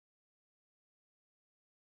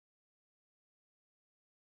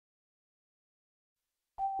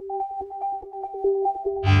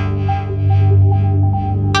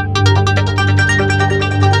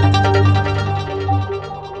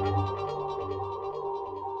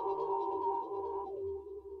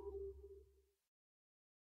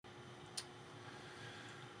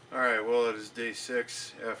Alright, well, it is day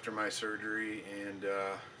 6 after my surgery, and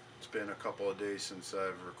it's been a couple of days since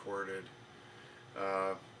I've recorded.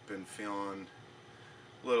 Been feeling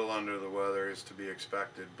a little under the weather, as to be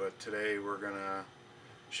expected, but today we're going to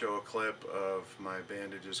show a clip of my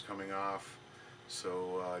bandages coming off.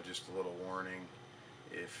 So just a little warning,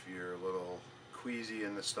 if you're a little queasy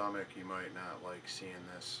in the stomach, you might not like seeing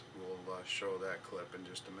this. We'll show that clip in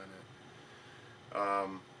just a minute.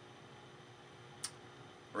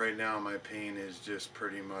 Right now my pain is just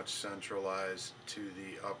pretty much centralized to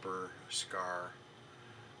the upper scar,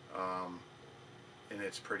 and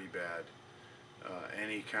it's pretty bad.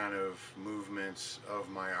 Any kind of movements of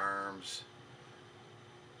my arms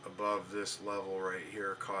above this level right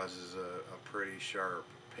here causes a pretty sharp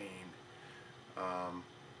pain.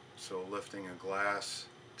 So lifting a glass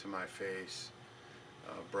to my face,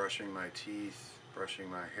 brushing my teeth, brushing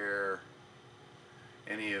my hair,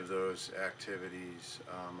 any of those activities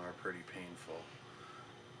are pretty painful.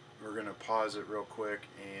 We're going to pause it real quick,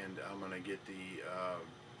 and I'm going to get the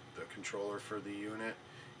controller for the unit,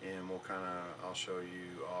 and I'll show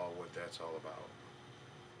you all what that's all about.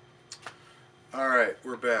 Alright,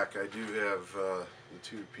 we're back. I do have the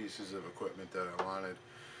two pieces of equipment that I wanted.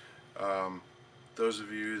 Those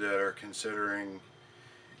of you that are considering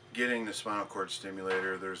getting the spinal cord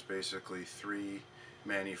stimulator, there's basically three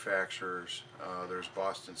manufacturers. There's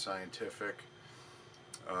Boston Scientific,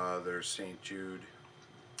 there's St. Jude,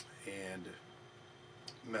 and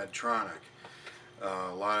Medtronic.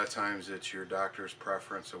 A lot of times it's your doctor's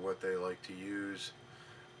preference of what they like to use,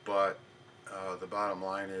 but the bottom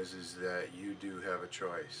line is that you do have a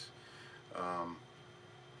choice.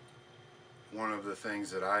 One of the things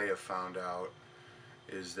that I have found out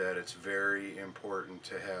is that it's very important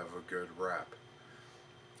to have a good rep.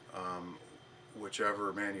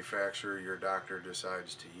 Whichever manufacturer your doctor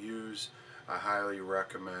decides to use, I highly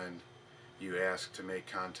recommend you ask to make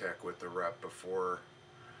contact with the rep before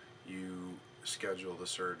you schedule the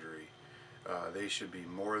surgery. They should be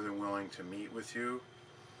more than willing to meet with you,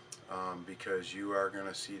 because you are going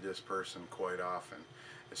to see this person quite often,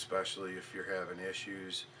 especially if you're having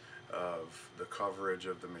issues of the coverage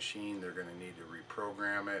of the machine. They're going to need to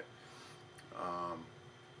reprogram it.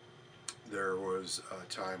 There was a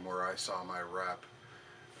time where I saw my rep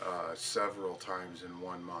several times in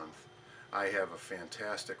 1 month. I have a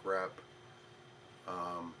fantastic rep,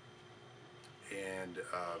 and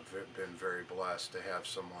been very blessed to have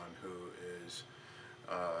someone who is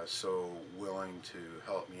so willing to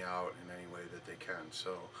help me out in any way that they can.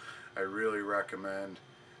 So I really recommend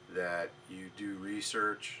that you do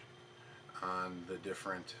research on the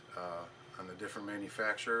different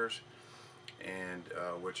manufacturers, and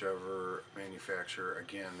whichever manufacturer,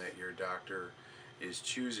 again, that your doctor is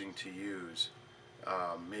choosing to use,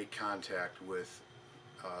 make contact with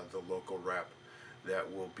the local rep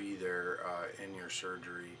that will be there in your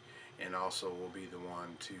surgery, and also will be the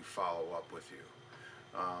one to follow up with you.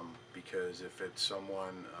 Because if it's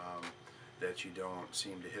someone that you don't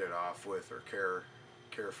seem to hit it off with or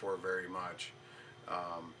care for very much,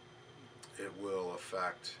 it will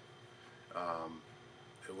affect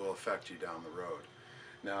you down the road.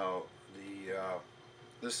 Now,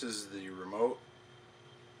 this is the remote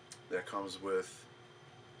that comes with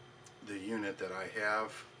the unit that I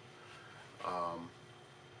have.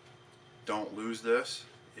 Don't lose this.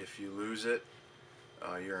 If you lose it,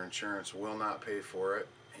 your insurance will not pay for it,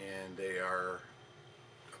 and they are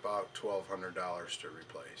about $1,200 to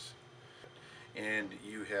replace. And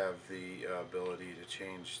you have the ability to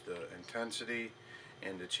change the intensity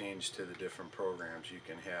and to change to the different programs. You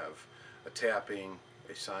can have a tapping,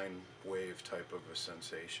 a sine wave type of a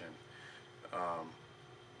sensation,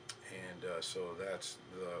 so that's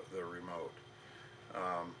the remote.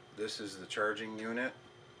 This is the charging unit.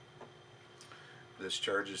 This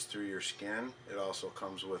charges through your skin. It also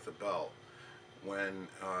comes with a belt. When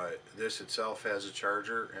this itself has a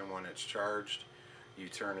charger, and when it's charged, you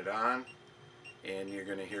turn it on, and you're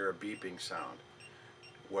going to hear a beeping sound.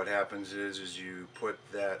 What happens is you put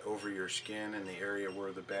that over your skin in the area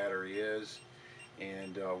where the battery is,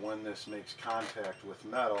 and when this makes contact with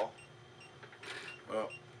metal, well,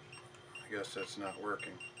 I guess that's not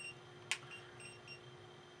working.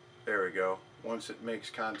 There we go. Once it makes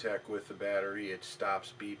contact with the battery, it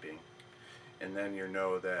stops beeping, and then you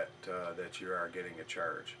know that that you are getting a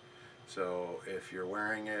charge. So if you're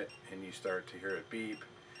wearing it and you start to hear it beep,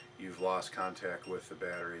 you've lost contact with the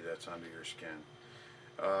battery that's under your skin.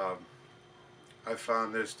 I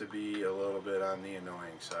found this to be a little bit on the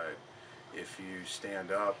annoying side. If you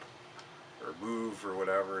stand up or move or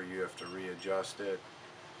whatever, you have to readjust it,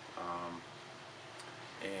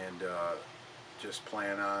 and just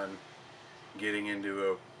plan on getting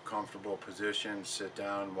into a comfortable position, sit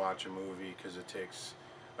down, watch a movie, because it takes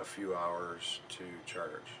a few hours to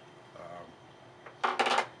charge.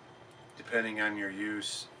 Depending on your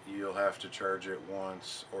use, you'll have to charge it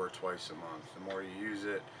once or twice a month. The more you use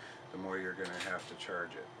it, the more you're going to have to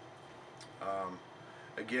charge it.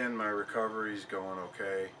 Again, my recovery's going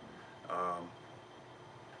okay.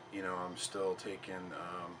 You know, I'm still taking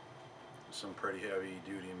some pretty heavy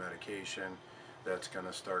duty medication that's going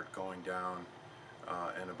to start going down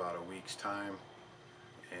in about a week's time,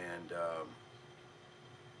 and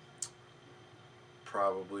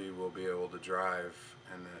probably will be able to drive,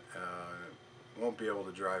 and won't be able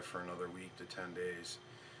to drive for another week to 10 days.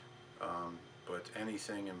 But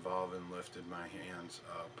anything involving lifting my hands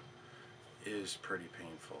up is pretty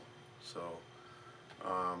painful. So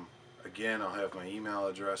again, I'll have my email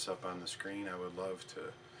address up on the screen. I would love to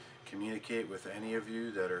communicate with any of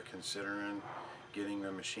you that are considering getting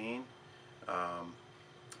the machine.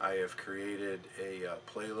 I have created a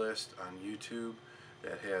playlist on YouTube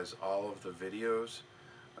that has all of the videos.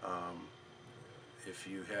 If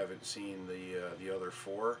you haven't seen the other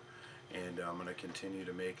 4, and I'm going to continue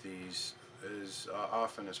to make these as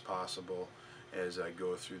often as possible as I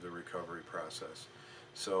go through the recovery process.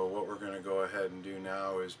 So what we're going to go ahead and do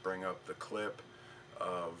now is bring up the clip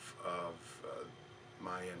of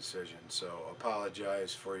my incision. So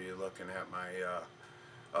apologize for you looking at my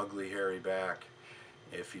ugly hairy back.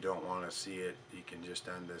 If you don't want to see it, you can just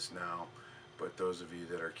end this now. But those of you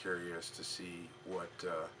that are curious to see what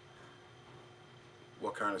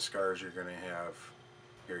kind of scars you're going to have,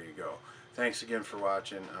 here you go. Thanks again for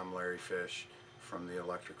watching. I'm Larry Fish from the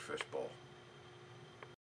Electric Fish Bowl.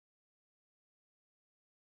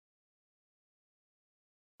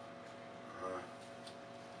 At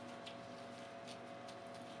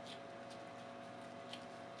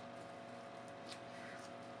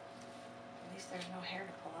least there's no hair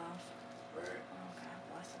to pull off. Right. Oh, God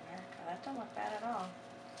bless America. That don't look bad at all.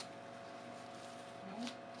 No,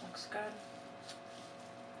 looks good.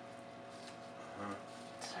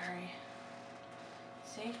 Sorry.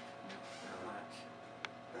 See? Not much.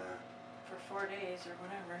 Yeah. For 4 days or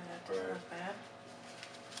whatever, that doesn't look bad.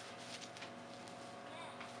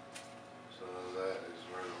 So that is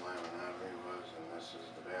where the laminotomy was, and this is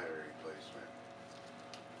the battery placement.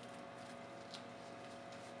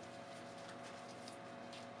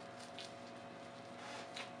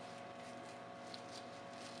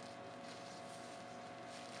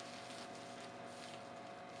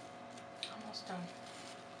 Almost done.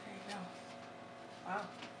 There you go. Wow.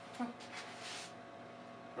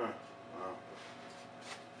 Wow.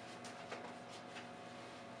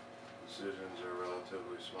 Incisions are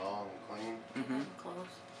relatively small and clean.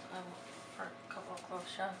 Close. For a couple of close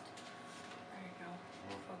shots. There you go.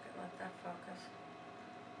 Focus. Let that focus.